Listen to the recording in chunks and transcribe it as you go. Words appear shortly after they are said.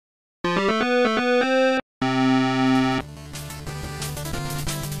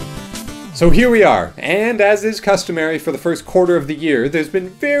So here we are, and as is customary for the first quarter of the year, there's been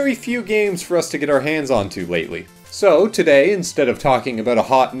very few games for us to get our hands onto lately. So today, instead of talking about a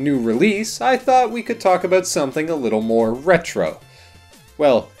hot new release, I thought we could talk about something a little more retro.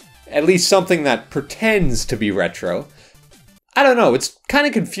 Well, at least something that pretends to be retro. I don't know, it's kind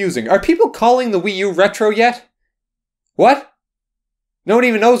of confusing. Are people calling the Wii U retro yet? What? No one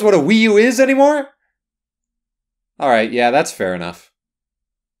even knows what a Wii U is anymore? Alright, yeah, that's fair enough.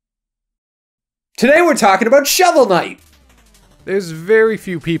 Today we're talking about Shovel Knight! There's very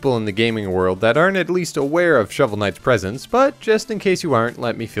few people in the gaming world that aren't at least aware of Shovel Knight's presence, but just in case you aren't,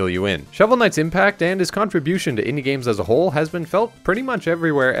 let me fill you in. Shovel Knight's impact and his contribution to indie games as a whole has been felt pretty much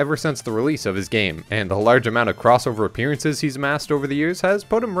everywhere ever since the release of his game, and the large amount of crossover appearances he's amassed over the years has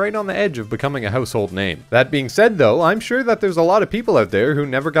put him right on the edge of becoming a household name. That being said though, I'm sure that there's a lot of people out there who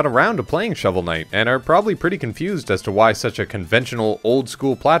never got around to playing Shovel Knight, and are probably pretty confused as to why such a conventional,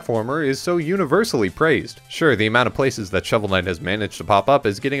 old-school platformer is so universally praised. Sure, the amount of places that Shovel Knight has managed to pop up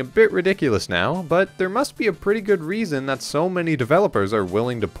is getting a bit ridiculous now, but there must be a pretty good reason that so many developers are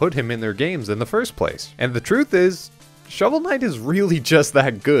willing to put him in their games in the first place. And the truth is, Shovel Knight is really just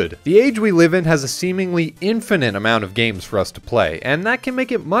that good. The age we live in has a seemingly infinite amount of games for us to play, and that can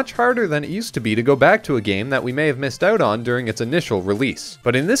make it much harder than it used to be to go back to a game that we may have missed out on during its initial release.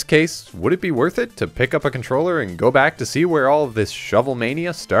 But in this case, would it be worth it to pick up a controller and go back to see where all of this Shovel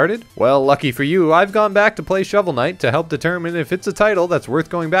Mania started? Well, lucky for you, I've gone back to play Shovel Knight to help determine if it's a title that's worth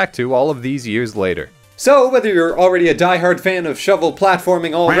going back to all of these years later. So, whether you're already a die-hard fan of shovel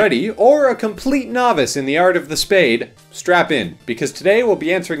platforming already, or a complete novice in the art of the spade, strap in, because today we'll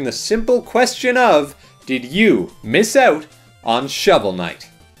be answering the simple question of, did you miss out on Shovel Knight?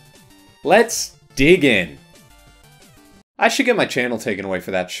 Let's dig in. I should get my channel taken away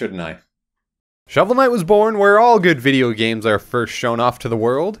for that, shouldn't I? Shovel Knight was born where all good video games are first shown off to the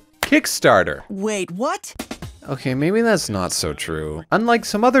world, Kickstarter. Wait, what? Okay, maybe that's not so true. Unlike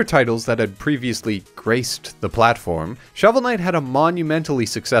some other titles that had previously graced the platform, Shovel Knight had a monumentally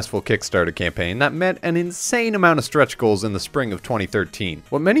successful Kickstarter campaign that met an insane amount of stretch goals in the spring of 2013.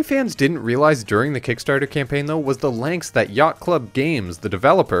 What many fans didn't realize during the Kickstarter campaign though was the lengths that Yacht Club Games, the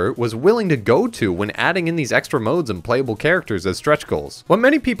developer, was willing to go to when adding in these extra modes and playable characters as stretch goals. What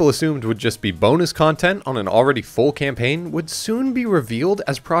many people assumed would just be bonus content on an already full campaign would soon be revealed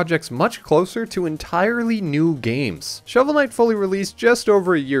as projects much closer to entirely new games. Shovel Knight fully released just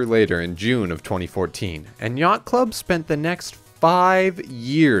over a year later in June of 2014, and Yacht Club spent the next 5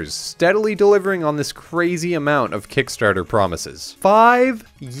 years steadily delivering on this crazy amount of Kickstarter promises. 5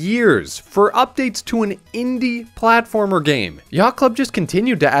 years for updates to an indie platformer game. Yacht Club just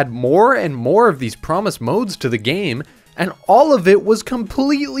continued to add more and more of these promised modes to the game, and all of it was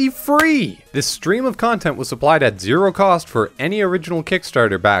completely free. This stream of content was supplied at zero cost for any original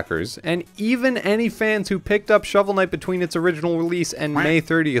Kickstarter backers, and even any fans who picked up Shovel Knight between its original release and May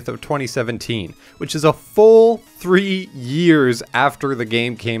 30th of 2017, which is a full 3 years after the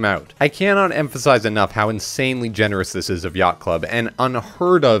game came out. I cannot emphasize enough how insanely generous this is of Yacht Club, and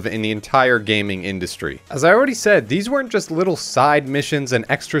unheard of in the entire gaming industry. As I already said, these weren't just little side missions and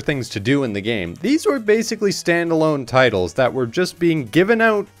extra things to do in the game. These were basically standalone titles that were just being given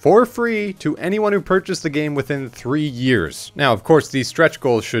out for free to anyone who purchased the game within 3 years. Now, of course, these stretch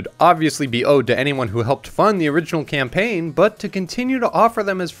goals should obviously be owed to anyone who helped fund the original campaign, but to continue to offer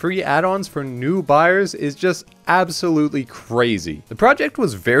them as free add-ons for new buyers is just absolutely crazy. The project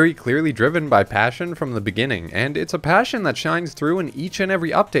was very clearly driven by passion from the beginning, and it's a passion that shines through in each and every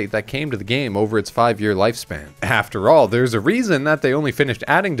update that came to the game over its 5-year lifespan. After all, there's a reason that they only finished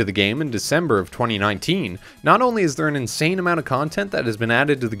adding to the game in December of 2019. Not only is there an insane amount of content that has been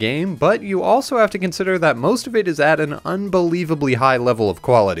added to the game, but you also have to consider that most of it is at an unbelievably high level of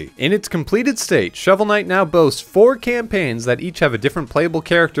quality. In its completed state, Shovel Knight now boasts 4 campaigns that each have a different playable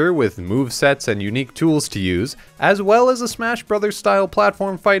character with movesets and unique tools to use, as well as a Smash Bros. Style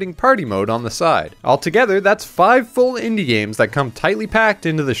platform fighting party mode on the side. Altogether, that's 5 full indie games that come tightly packed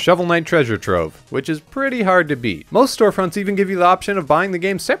into the Shovel Knight treasure trove, which is pretty hard to beat. Most storefronts even give you the option of buying the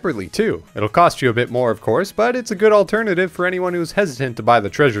game separately too. It'll cost you a bit more, of course, but it's a good alternative for anyone who's hesitant to buy the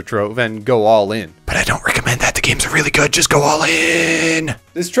treasure trove and go all in. But I don't recommend that. The games are really good, just go all in!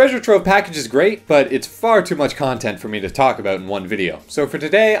 This treasure trove package is great, but it's far too much content for me to talk about in one video. So for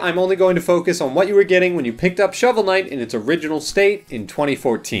today, I'm only going to focus on what you were getting when you picked up Shovel Knight in its original state in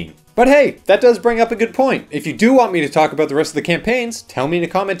 2014. But hey, that does bring up a good point. If you do want me to talk about the rest of the campaigns, tell me in a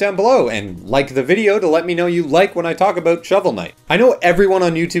comment down below, and like the video to let me know you like when I talk about Shovel Knight. I know everyone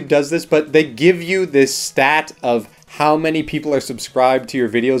on YouTube does this, but they give you this stat of how many people are subscribed to your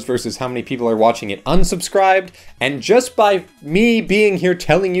videos versus how many people are watching it unsubscribed. And just by me being here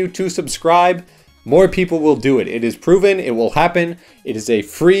telling you to subscribe, more people will do it. It is proven, it will happen. It is a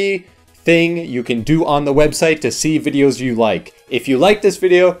free thing you can do on the website to see videos you like. If you like this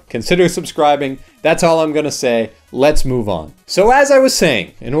video, consider subscribing. That's all I'm gonna say. Let's move on. So as I was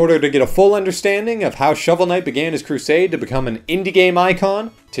saying, in order to get a full understanding of how Shovel Knight began his crusade to become an indie game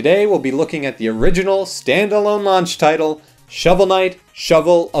icon, today we'll be looking at the original standalone launch title, Shovel Knight: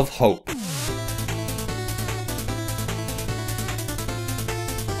 Shovel of Hope.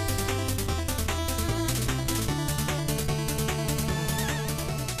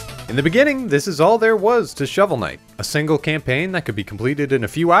 In the beginning, this is all there was to Shovel Knight. A single campaign that could be completed in a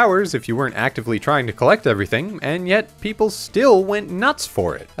few hours if you weren't actively trying to collect everything, and yet people still went nuts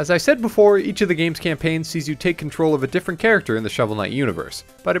for it. As I said before, each of the game's campaigns sees you take control of a different character in the Shovel Knight universe,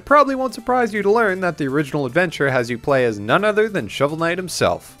 but it probably won't surprise you to learn that the original adventure has you play as none other than Shovel Knight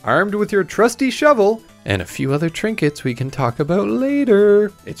himself, armed with your trusty shovel, and a few other trinkets we can talk about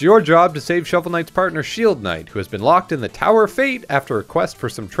later. It's your job to save Shovel Knight's partner Shield Knight, who has been locked in the Tower of Fate after a quest for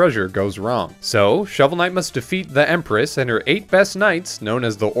some treasure goes wrong. So, Shovel Knight must defeat the Empress and her 8 best knights, known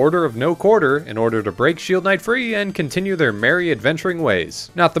as the Order of No Quarter, in order to break Shield Knight free and continue their merry adventuring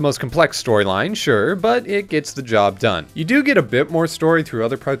ways. Not the most complex storyline, sure, but it gets the job done. You do get a bit more story through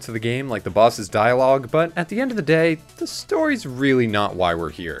other parts of the game, like the boss's dialogue, but at the end of the day, the story's really not why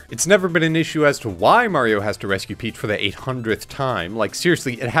we're here. It's never been an issue as to why Mario has to rescue Peach for the 800th time. Like,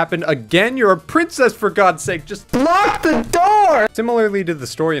 seriously, it happened again? You're a princess, for God's sake, just lock the door! Similarly to the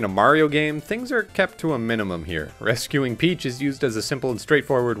story in a Mario game, things are kept to a minimum here. Rescuing Peach is used as a simple and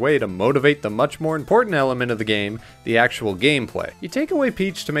straightforward way to motivate the much more important element of the game, the actual gameplay. You take away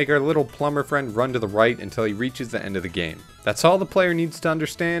Peach to make our little plumber friend run to the right until he reaches the end of the game. That's all the player needs to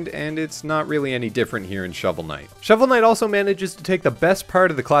understand, and it's not really any different here in Shovel Knight. Shovel Knight also manages to take the best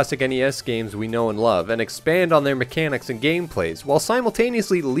part of the classic NES games we know and love and expand on their mechanics and gameplays, while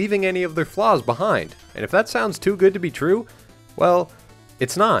simultaneously leaving any of their flaws behind. And if that sounds too good to be true, well,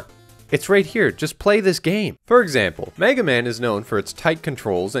 it's not. It's right here, just play this game. For example, Mega Man is known for its tight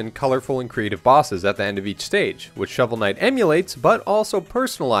controls and colorful and creative bosses at the end of each stage, which Shovel Knight emulates but also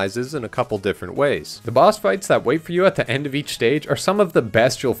personalizes in a couple different ways. The boss fights that wait for you at the end of each stage are some of the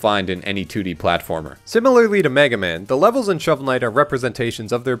best you'll find in any 2D platformer. Similarly to Mega Man, the levels in Shovel Knight are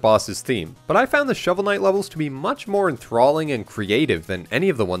representations of their boss's theme, but I found the Shovel Knight levels to be much more enthralling and creative than any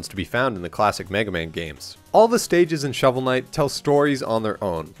of the ones to be found in the classic Mega Man games. All the stages in Shovel Knight tell stories on their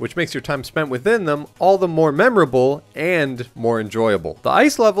own, which makes your time spent within them all the more memorable and more enjoyable. The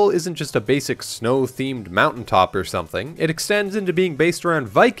ice level isn't just a basic snow-themed mountaintop or something. It extends into being based around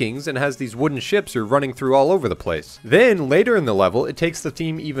Vikings and has these wooden ships you're running through all over the place. Then, later in the level, it takes the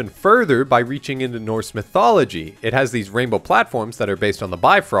theme even further by reaching into Norse mythology. It has these rainbow platforms that are based on the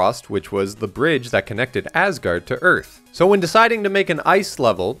Bifrost, which was the bridge that connected Asgard to Earth. So when deciding to make an ice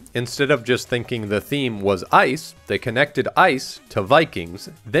level, instead of just thinking the theme was ice, they connected ice to Vikings,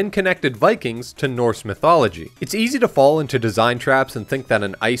 then connected Vikings to Norse mythology. It's easy to fall into design traps and think that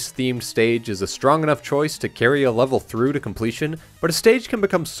an ice-themed stage is a strong enough choice to carry a level through to completion, but a stage can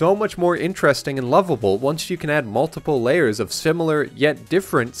become so much more interesting and lovable once you can add multiple layers of similar yet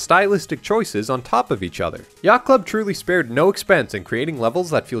different stylistic choices on top of each other. Yacht Club truly spared no expense in creating levels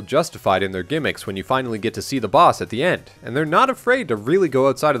that feel justified in their gimmicks when you finally get to see the boss at the end, and they're not afraid to really go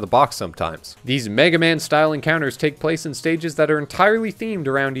outside of the box sometimes. These Mega Man style encounters take place in stages that are entirely themed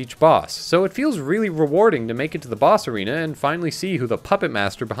around each boss, so it feels really rewarding to make it to the boss arena and finally see who the puppet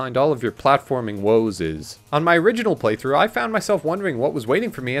master behind all of your platforming woes is. On my original playthrough, I found myself wondering what was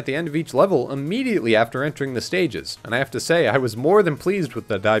waiting for me at the end of each level immediately after entering the stages, and I have to say I was more than pleased with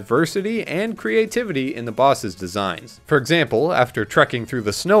the diversity and creativity in the boss's designs. For example, after trekking through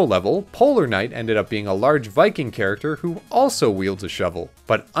the snow level, Polar Knight ended up being a large Viking character who also wields a shovel.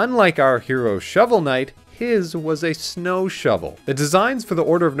 But unlike our hero Shovel Knight, his was a snow shovel. The designs for the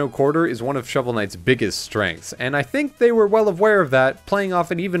Order of No Quarter is one of Shovel Knight's biggest strengths, and I think they were well aware of that, playing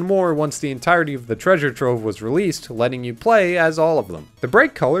off it even more once the entirety of the treasure trove was released, letting you play as all of them. The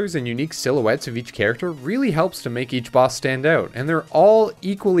bright colors and unique silhouettes of each character really helps to make each boss stand out, and they're all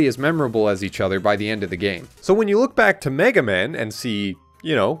equally as memorable as each other by the end of the game. So when you look back to Mega Man and see,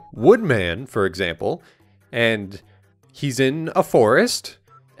 you know, Woodman, for example, and he's in a forest,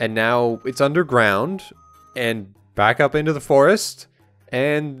 and now it's underground, and back up into the forest,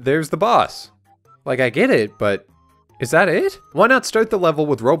 and there's the boss. Like, I get it, but Is that it? Why not start the level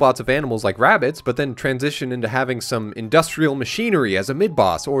with robots of animals like rabbits, but then transition into having some industrial machinery as a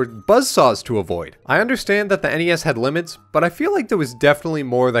mid-boss, or buzzsaws to avoid? I understand that the NES had limits, but I feel like there was definitely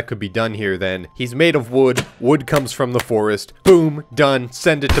more that could be done here than, he's made of wood, wood comes from the forest, boom, done,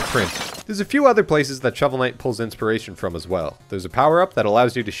 send it to print. There's a few other places that Shovel Knight pulls inspiration from as well. There's a power-up that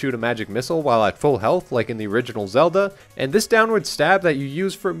allows you to shoot a magic missile while at full health, like in the original Zelda, and this downward stab that you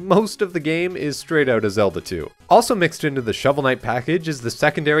use for most of the game is straight out of Zelda 2. Also mixed into the Shovel Knight package is the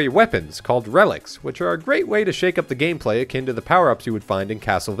secondary weapons, called relics, which are a great way to shake up the gameplay akin to the power-ups you would find in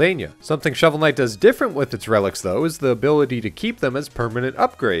Castlevania. Something Shovel Knight does different with its relics though is the ability to keep them as permanent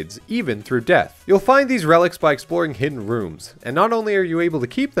upgrades, even through death. You'll find these relics by exploring hidden rooms, and not only are you able to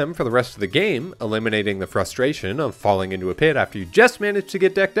keep them for the rest of the game, eliminating the frustration of falling into a pit after you just managed to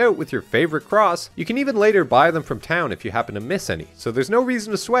get decked out with your favorite cross, you can even later buy them from town if you happen to miss any, so there's no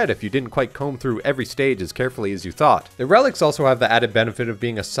reason to sweat if you didn't quite comb through every stage as carefully as you thought. The relics also have the added benefit of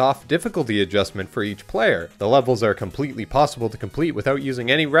being a soft difficulty adjustment for each player. The levels are completely possible to complete without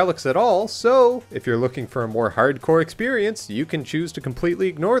using any relics at all, so if you're looking for a more hardcore experience, you can choose to completely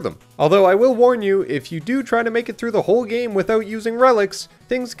ignore them. Although I will warn you, if you do try to make it through the whole game without using relics,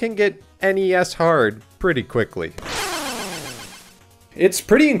 things can get NES hard pretty quickly. It's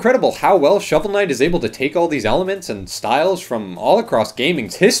pretty incredible how well Shovel Knight is able to take all these elements and styles from all across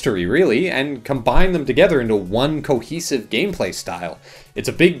gaming's history, really, and combine them together into one cohesive gameplay style. It's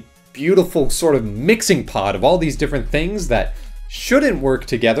a big, beautiful sort of mixing pot of all these different things that shouldn't work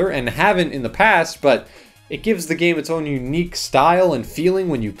together and haven't in the past, but it gives the game its own unique style and feeling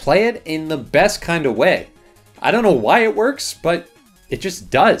when you play it in the best kind of way. I don't know why it works, but it just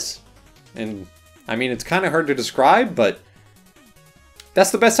does. And, I mean, it's kind of hard to describe, but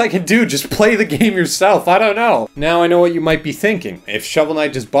that's the best I can do, just play the game yourself, I don't know. Now I know what you might be thinking. If Shovel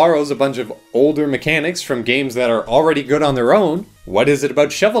Knight just borrows a bunch of older mechanics from games that are already good on their own, what is it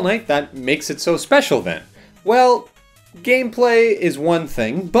about Shovel Knight that makes it so special then? Well, gameplay is one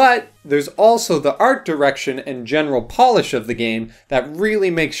thing, but there's also the art direction and general polish of the game that really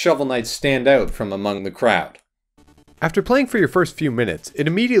makes Shovel Knight stand out from among the crowd. After playing for your first few minutes, it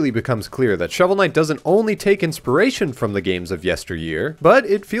immediately becomes clear that Shovel Knight doesn't only take inspiration from the games of yesteryear, but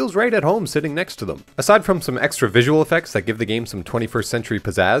it feels right at home sitting next to them. Aside from some extra visual effects that give the game some 21st century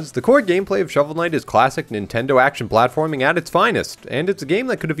pizzazz, the core gameplay of Shovel Knight is classic Nintendo action platforming at its finest, and it's a game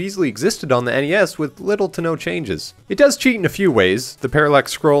that could have easily existed on the NES with little to no changes. It does cheat in a few ways. The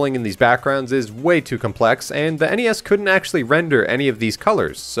parallax scrolling in these backgrounds is way too complex, and the NES couldn't actually render any of these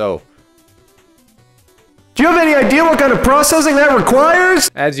colors, so do you have any idea what kind of processing that requires?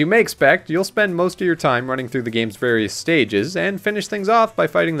 As you may expect, you'll spend most of your time running through the game's various stages and finish things off by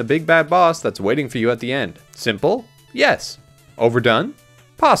fighting the big bad boss that's waiting for you at the end. Simple? Yes. Overdone?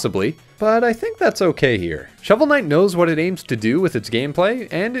 Possibly. But I think that's okay here. Shovel Knight knows what it aims to do with its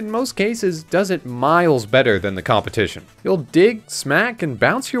gameplay, and in most cases does it miles better than the competition. You'll dig, smack, and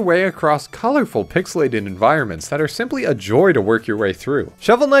bounce your way across colorful pixelated environments that are simply a joy to work your way through.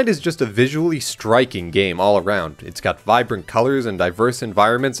 Shovel Knight is just a visually striking game all around. It's got vibrant colors and diverse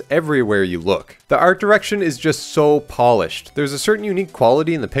environments everywhere you look. The art direction is just so polished. There's a certain unique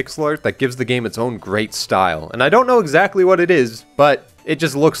quality in the pixel art that gives the game its own great style, and I don't know exactly what it is, but it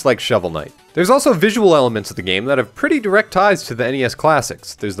just looks like Shovel Knight. There's also visual elements of the game that have pretty direct ties to the NES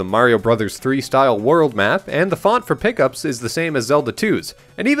classics. There's the Mario Bros. 3 style world map, and the font for pickups is the same as Zelda 2's.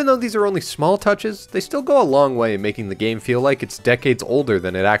 And even though these are only small touches, they still go a long way in making the game feel like it's decades older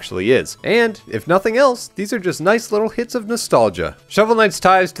than it actually is. And, if nothing else, these are just nice little hits of nostalgia. Shovel Knight's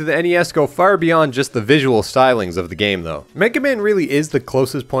ties to the NES go far beyond just the visual stylings of the game though. Mega Man really is the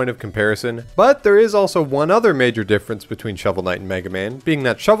closest point of comparison, but there is also one other major difference between Shovel Knight and Mega Man, being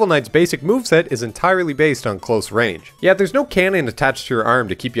that Shovel Knight's basic moveset is entirely based on close range. Yeah, there's no cannon attached to your arm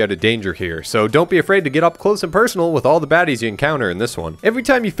to keep you out of danger here, so don't be afraid to get up close and personal with all the baddies you encounter in this one. Every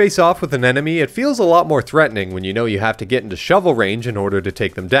time you face off with an enemy, it feels a lot more threatening when you know you have to get into shovel range in order to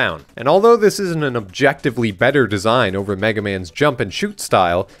take them down. And although this isn't an objectively better design over Mega Man's jump and shoot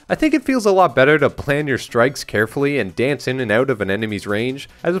style, I think it feels a lot better to plan your strikes carefully and dance in and out of an enemy's range,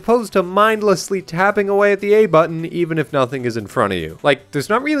 as opposed to mindlessly tapping away at the A button even if nothing is in front of you. Like, there's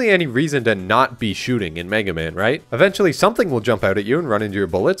not really any reason to not be shooting in Mega Man, right? Eventually something will jump out at you and run into your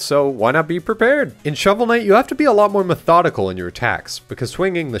bullets, so why not be prepared? In Shovel Knight, you have to be a lot more methodical in your attacks, because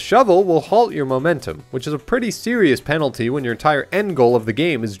swinging the shovel will halt your momentum, which is a pretty serious penalty when your entire end goal of the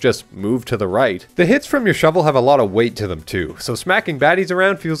game is just move to the right. The hits from your shovel have a lot of weight to them too, so smacking baddies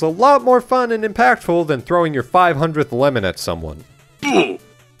around feels a lot more fun and impactful than throwing your 500th lemon at someone.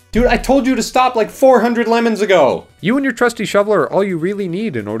 Dude, I told you to stop like 400 lemons ago! You and your trusty shoveler are all you really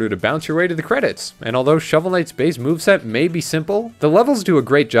need in order to bounce your way to the credits. And although Shovel Knight's base moveset may be simple, the levels do a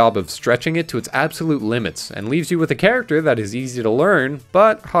great job of stretching it to its absolute limits and leaves you with a character that is easy to learn,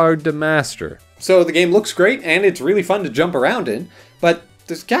 but hard to master. So the game looks great and it's really fun to jump around in, but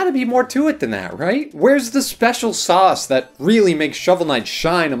there's gotta be more to it than that, right? Where's the special sauce that really makes Shovel Knight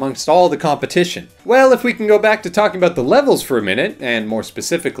shine amongst all the competition? Well, if we can go back to talking about the levels for a minute, and more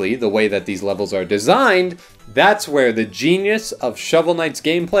specifically, the way that these levels are designed, that's where the genius of Shovel Knight's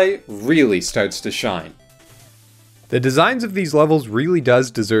gameplay really starts to shine. The designs of these levels really does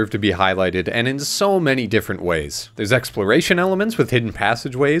deserve to be highlighted, and in so many different ways. There's exploration elements with hidden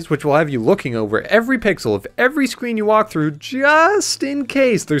passageways, which will have you looking over every pixel of every screen you walk through, just in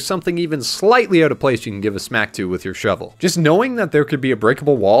case there's something even slightly out of place you can give a smack to with your shovel. Just knowing that there could be a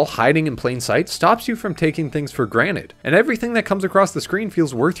breakable wall hiding in plain sight stops you from taking things for granted, and everything that comes across the screen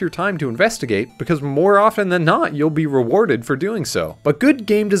feels worth your time to investigate, because more often than not, you'll be rewarded for doing so. But good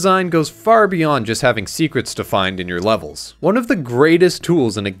game design goes far beyond just having secrets to find in your levels. One of the greatest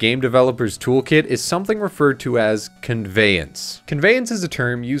tools in a game developer's toolkit is something referred to as conveyance. Conveyance is a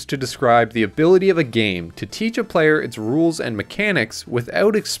term used to describe the ability of a game to teach a player its rules and mechanics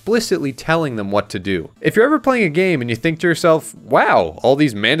without explicitly telling them what to do. If you're ever playing a game and you think to yourself, wow, all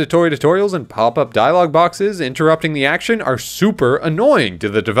these mandatory tutorials and pop-up dialogue boxes interrupting the action are super annoying. Do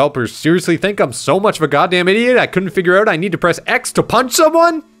the developers seriously think I'm so much of a goddamn idiot I couldn't figure out I need to press X to punch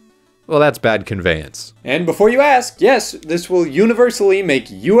someone? Well, that's bad conveyance. And before you ask, yes, this will universally make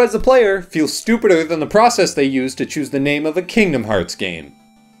you as a player feel stupider than the process they use to choose the name of a Kingdom Hearts game.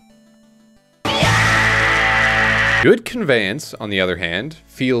 Good conveyance, on the other hand,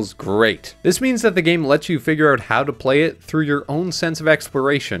 feels great. This means that the game lets you figure out how to play it through your own sense of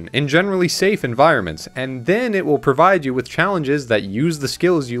exploration in generally safe environments, and then it will provide you with challenges that use the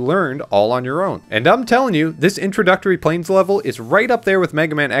skills you learned all on your own. And I'm telling you, this introductory plains level is right up there with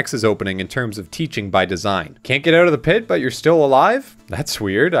Mega Man X's opening in terms of teaching by design. Can't get out of the pit, but you're still alive? That's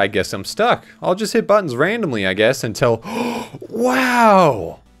weird. I guess I'm stuck. I'll just hit buttons randomly, I guess, until...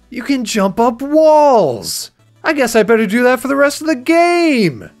 Wow! You can jump up walls! I guess I better do that for the rest of the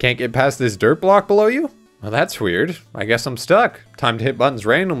game! Can't get past this dirt block below you? Well, that's weird. I guess I'm stuck. Time to hit buttons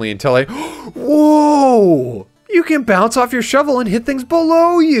randomly until I... Whoa! You can bounce off your shovel and hit things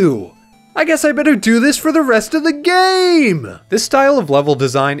below you! I guess I better do this for the rest of the game! This style of level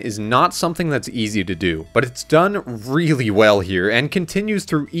design is not something that's easy to do, but it's done really well here and continues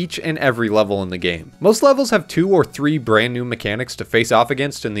through each and every level in the game. Most levels have 2 or 3 brand new mechanics to face off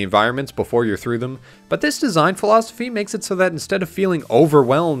against in the environments before you're through them, but this design philosophy makes it so that instead of feeling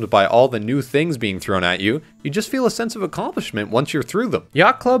overwhelmed by all the new things being thrown at you, you just feel a sense of accomplishment once you're through them.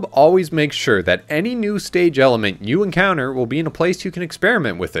 Yacht Club always makes sure that any new stage element you encounter will be in a place you can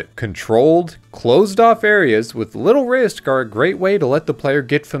experiment with it. Controlled, closed-off areas with little risk are a great way to let the player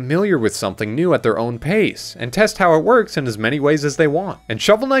get familiar with something new at their own pace, and test how it works in as many ways as they want. And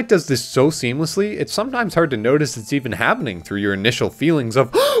Shovel Knight does this so seamlessly, it's sometimes hard to notice it's even happening through your initial feelings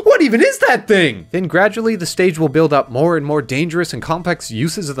of, what even is that thing? Then gradually the stage will build up more and more dangerous and complex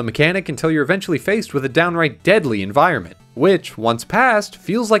uses of the mechanic until you're eventually faced with a downright deadly environment, which, once passed,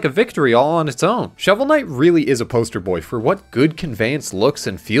 feels like a victory all on its own. Shovel Knight really is a poster boy for what good conveyance looks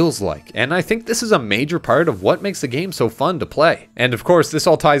and feels like, and I think this is a major part of what makes the game so fun to play. And of course, this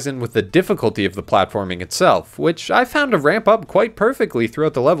all ties in with the difficulty of the platforming itself, which I found to ramp up quite perfectly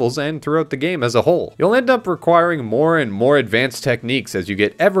throughout the levels and throughout the game as a whole. You'll end up requiring more and more advanced techniques as you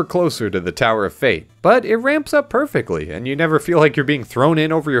get ever closer to the Tower of Fate, but it ramps up perfectly, and you never feel like you're being thrown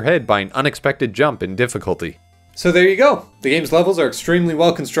in over your head by an unexpected jump in difficulty. So there you go. The game's levels are extremely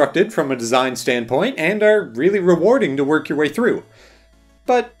well constructed from a design standpoint and are really rewarding to work your way through.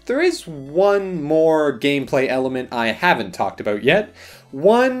 But there is one more gameplay element I haven't talked about yet.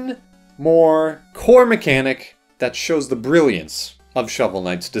 One more core mechanic that shows the brilliance of Shovel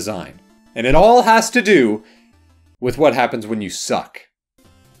Knight's design. And it all has to do with what happens when you suck.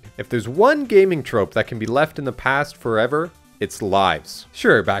 If there's one gaming trope that can be left in the past forever, it's lives.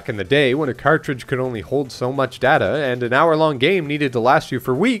 Sure, back in the day when a cartridge could only hold so much data and an hour-long game needed to last you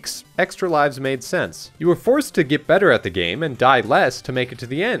for weeks, extra lives made sense. You were forced to get better at the game and die less to make it to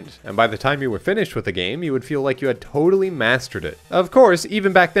the end, and by the time you were finished with the game, you would feel like you had totally mastered it. Of course,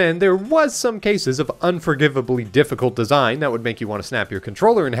 even back then, there was some cases of unforgivably difficult design that would make you want to snap your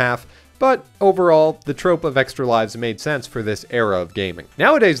controller in half, but overall, the trope of extra lives made sense for this era of gaming.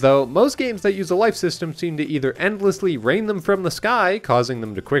 Nowadays though, most games that use a life system seem to either endlessly rain them from the sky, causing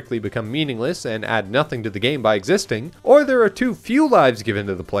them to quickly become meaningless and add nothing to the game by existing, or there are too few lives given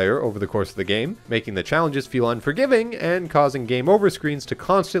to the player over the course of the game, making the challenges feel unforgiving and causing game over screens to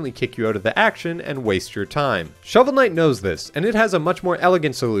constantly kick you out of the action and waste your time. Shovel Knight knows this, and it has a much more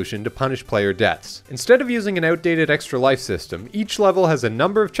elegant solution to punish player deaths. Instead of using an outdated extra life system, each level has a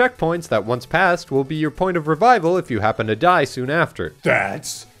number of checkpoints that once passed will be your point of revival if you happen to die soon after.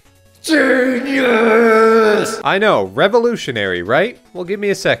 That's genius! I know, revolutionary, right? Well, give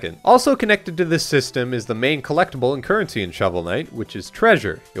me a second. Also connected to this system is the main collectible and currency in Shovel Knight, which is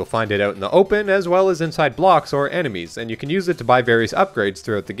treasure. You'll find it out in the open as well as inside blocks or enemies, and you can use it to buy various upgrades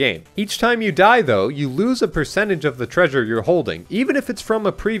throughout the game. Each time you die though, you lose a percentage of the treasure you're holding, even if it's from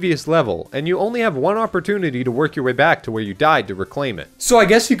a previous level, and you only have one opportunity to work your way back to where you died to reclaim it. So I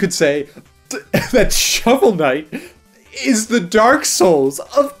guess you could say that Shovel Knight is the Dark Souls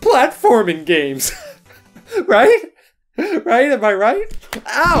of platforming games. Right? Right? Am I right?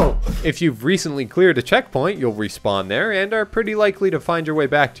 Ow! If you've recently cleared a checkpoint, you'll respawn there and are pretty likely to find your way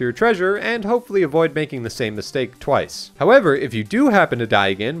back to your treasure and hopefully avoid making the same mistake twice. However, if you do happen to die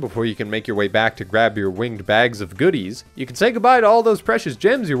again before you can make your way back to grab your winged bags of goodies, you can say goodbye to all those precious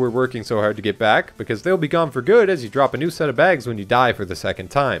gems you were working so hard to get back, because they'll be gone for good as you drop a new set of bags when you die for the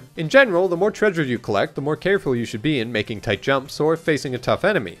second time. In general, the more treasure you collect, the more careful you should be in making tight jumps or facing a tough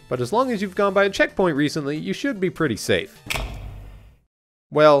enemy. But as long as you've gone by a checkpoint recently, you should be pretty safe.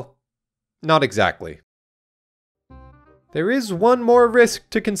 Well, not exactly. There is one more risk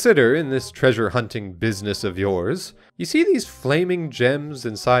to consider in this treasure hunting business of yours. You see these flaming gems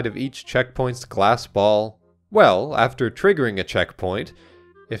inside of each checkpoint's glass ball? Well, after triggering a checkpoint,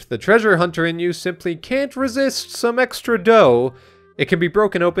 if the treasure hunter in you simply can't resist some extra dough, it can be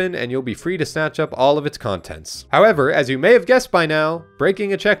broken open and you'll be free to snatch up all of its contents. However, as you may have guessed by now,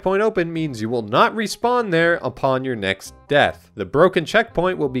 breaking a checkpoint open means you will not respawn there upon your next death. The broken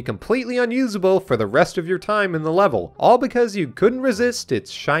checkpoint will be completely unusable for the rest of your time in the level, all because you couldn't resist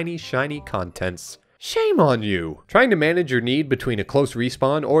its shiny, shiny contents. Shame on you! Trying to manage your need between a close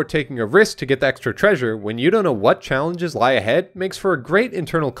respawn or taking a risk to get the extra treasure when you don't know what challenges lie ahead makes for a great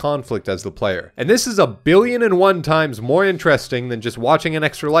internal conflict as the player. And this is 1,000,000,001 times more interesting than just watching an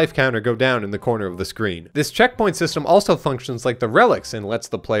extra life counter go down in the corner of the screen. This checkpoint system also functions like the relics and lets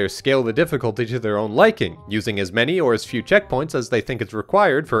the player scale the difficulty to their own liking, using as many or as few checkpoints as they think is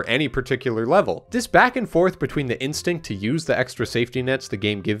required for any particular level. This back and forth between the instinct to use the extra safety nets the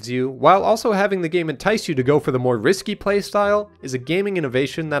game gives you, while also having the game entice you to go for the more risky playstyle, is a gaming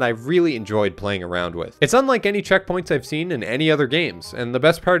innovation that I really enjoyed playing around with. It's unlike any checkpoints I've seen in any other games, and the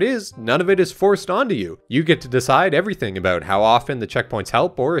best part is, none of it is forced onto you. You get to decide everything about how often the checkpoints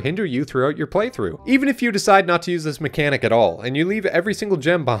help or hinder you throughout your playthrough. Even if you decide not to use this mechanic at all, and you leave every single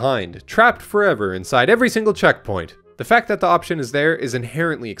gem behind, trapped forever inside every single checkpoint, the fact that the option is there is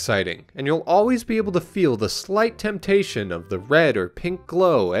inherently exciting, and you'll always be able to feel the slight temptation of the red or pink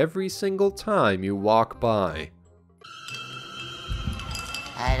glow every single time you walk by.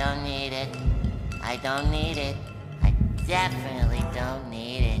 I don't need it. I don't need it. I definitely don't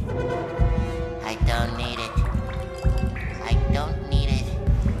need it. I don't need it. I don't need it.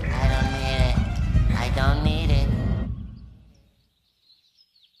 I don't need it. I don't need it.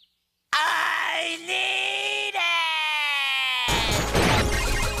 I need it!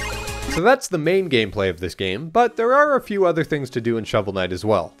 So that's the main gameplay of this game, but there are a few other things to do in Shovel Knight as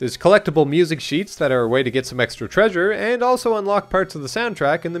well. There's collectible music sheets that are a way to get some extra treasure, and also unlock parts of the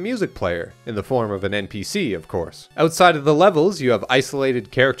soundtrack in the music player, in the form of an NPC, of course. Outside of the levels, you have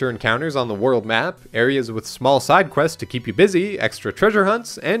isolated character encounters on the world map, areas with small side quests to keep you busy, extra treasure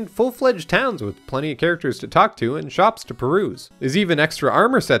hunts, and full-fledged towns with plenty of characters to talk to and shops to peruse. There's even extra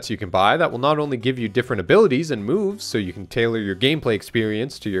armor sets you can buy that will not only give you different abilities and moves so you can tailor your gameplay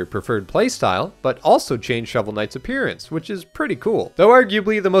experience to your preferred playstyle, but also change Shovel Knight's appearance, which is pretty cool. Though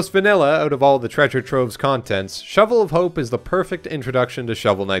arguably the most vanilla out of all the Treasure Trove's contents, Shovel of Hope is the perfect introduction to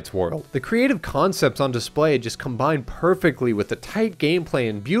Shovel Knight's world. The creative concepts on display just combine perfectly with the tight gameplay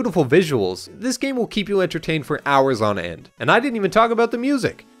and beautiful visuals. This game will keep you entertained for hours on end. And I didn't even talk about the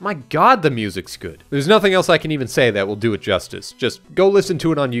music. My god, the music's good. There's nothing else I can even say that will do it justice. Just go listen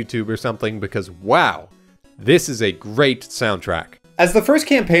to it on YouTube or something, because wow, this is a great soundtrack. As the first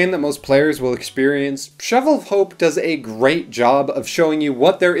campaign that most players will experience, Shovel of Hope does a great job of showing you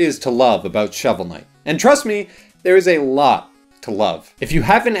what there is to love about Shovel Knight. And trust me, there is a lot to love. If you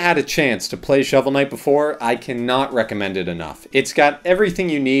haven't had a chance to play Shovel Knight before, I cannot recommend it enough. It's got everything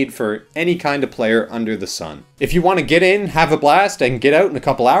you need for any kind of player under the sun. If you want to get in, have a blast, and get out in a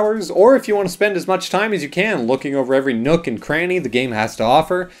couple hours, or if you want to spend as much time as you can looking over every nook and cranny the game has to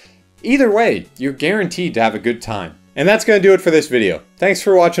offer, either way, you're guaranteed to have a good time. And that's going to do it for this video. Thanks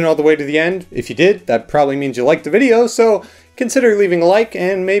for watching all the way to the end. If you did, that probably means you liked the video, so consider leaving a like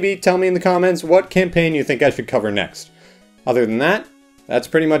and maybe tell me in the comments what campaign you think I should cover next. Other than that, that's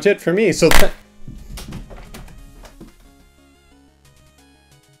pretty much it for me, so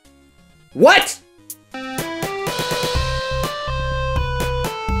What?